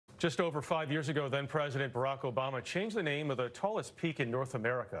Just over 5 years ago, then President Barack Obama changed the name of the tallest peak in North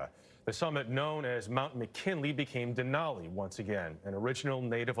America. The summit known as Mount McKinley became Denali once again, an original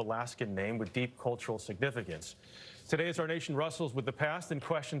native Alaskan name with deep cultural significance. Today, as our nation wrestles with the past and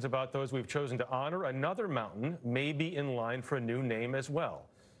questions about those we've chosen to honor, another mountain may be in line for a new name as well.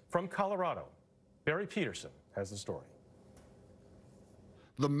 From Colorado, Barry Petersen has the story.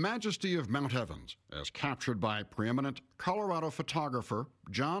 The majesty of Mount Evans, as captured by preeminent Colorado photographer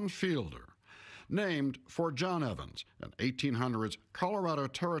John Fielder, named for John Evans, an 1800s Colorado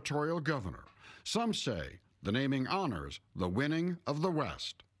territorial governor. Some say the naming honors the winning of the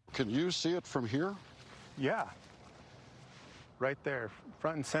West. Can you see it from here? Yeah, right there,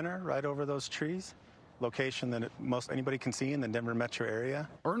 front and center, right over those trees. Location that most anybody can see in the Denver metro area.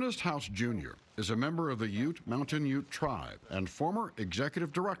 Ernest House Jr. is a member of the Mountain Ute tribe and former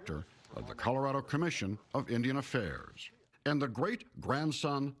executive director of the Colorado Commission of Indian Affairs, and the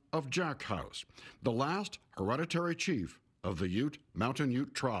great-grandson of Jack House, the last hereditary chief of the Mountain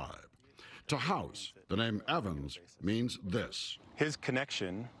Ute tribe. To House, the name Evans means this. His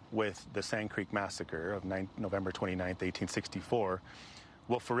connection with the Sand Creek Massacre of November 29, 1864,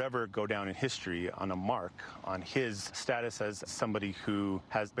 will forever go down in history on a mark on his status as somebody who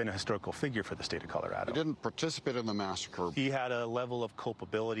has been a historical figure for the state of Colorado. He didn't participate in the massacre. He had a level of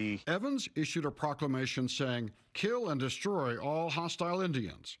culpability. Evans issued a proclamation saying, "Kill and destroy all hostile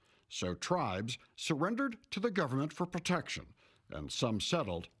Indians." So tribes surrendered to the government for protection, and some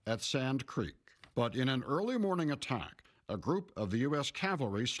settled at Sand Creek. But in an early morning attack, a group of the U.S.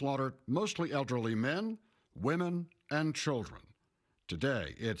 cavalry slaughtered mostly elderly men, women, and children.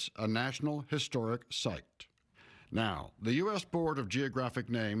 Today, it's a National Historic Site. Now, the U.S. Board of Geographic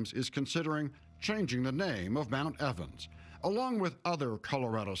Names is considering changing the name of Mount Evans, along with other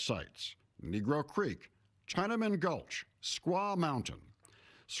Colorado sites: Negro Creek, Chinaman Gulch, Squaw Mountain.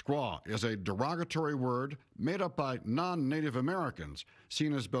 Squaw is a derogatory word made up by non-Native Americans,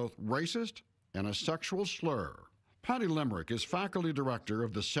 seen as both racist and a sexual slur. Patty Limerick is faculty director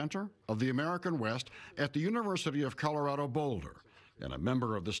of the Center of the American West at the University of Colorado Boulder, and a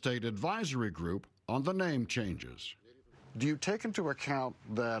member of the state advisory group on the name changes. Do you take into account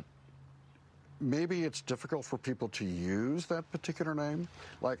that maybe it's difficult for people to use that particular name?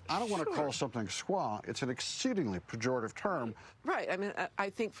 Like, I don't want to call something squaw. It's an exceedingly pejorative term. Right. I mean,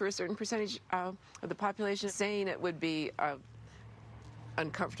 I think for a certain percentage of the population, saying it would be an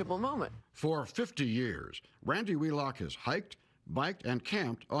uncomfortable moment. For 50 years, Randy Wheelock has hiked, biked, and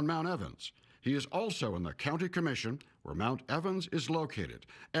camped on Mount Evans. He is also in the county commission where Mount Evans is located.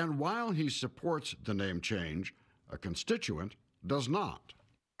 And while he supports the name change, a constituent does not.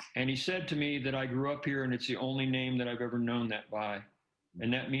 And he said to me that I grew up here and it's the only name that I've ever known that by.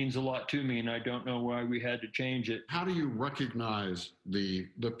 And that means a lot to me, and I don't know why we had to change it. How do you recognize the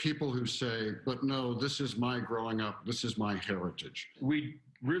people who say, but no, this is my growing up, this is my heritage? We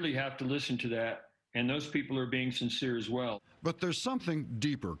really have to listen to that, and those people are being sincere as well. But there's something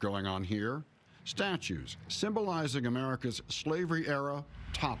deeper going on here. Statues symbolizing America's slavery era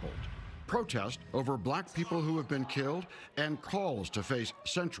toppled. Protest over black people who have been killed, and calls to face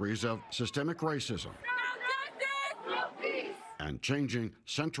centuries of systemic racism. And changing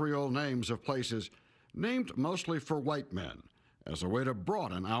century-old names of places named mostly for white men as a way to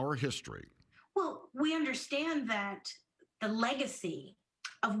broaden our history. Well, we understand that the legacy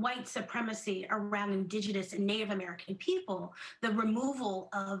of white supremacy around Indigenous and Native American people, the removal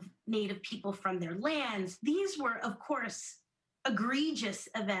of Native people from their lands, these were, of course, egregious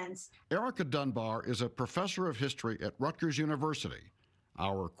events. Erica Dunbar is a professor of history at Rutgers University.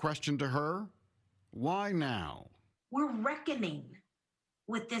 Our question to her, why now? We're reckoning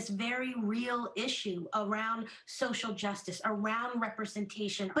with this very real issue around social justice, around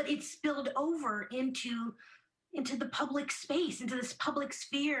representation, but it's spilled over into the public space, into this public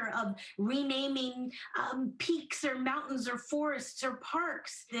sphere of renaming peaks or mountains or forests or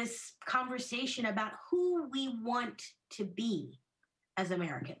parks. This conversation about who we want to be as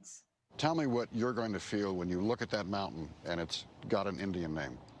Americans. Tell me what you're going to feel when you look at that mountain and it's got an Indian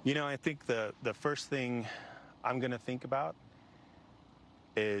name. You know, I think the first thing I'm going to think about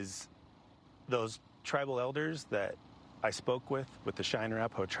is those tribal elders that I spoke with the Cheyenne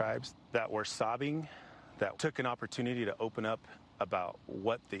Arapaho tribes that were sobbing, that took an opportunity to open up about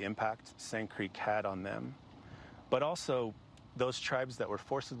what the impact Sand Creek had on them, but also those tribes that were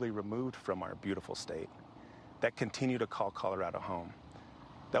forcibly removed from our beautiful state, that continue to call Colorado home,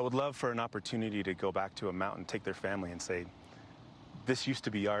 that would love for an opportunity to go back to a mountain, take their family and say, this used to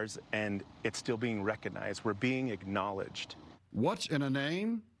be ours and it's still being recognized. We're being acknowledged. What's in a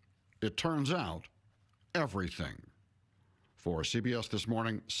name? It turns out, everything. For CBS This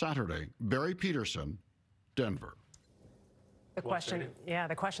Morning, Saturday, Barry Petersen, Denver. The question,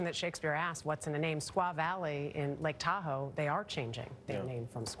 the question that Shakespeare asked, what's in a name? Squaw Valley in Lake Tahoe, they are changing their name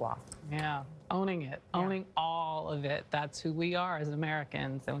from Squaw. Yeah, owning it, owning all of it. That's who we are as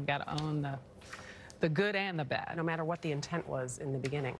Americans, and we've got to own the good and the bad. No matter what the intent was in the beginning.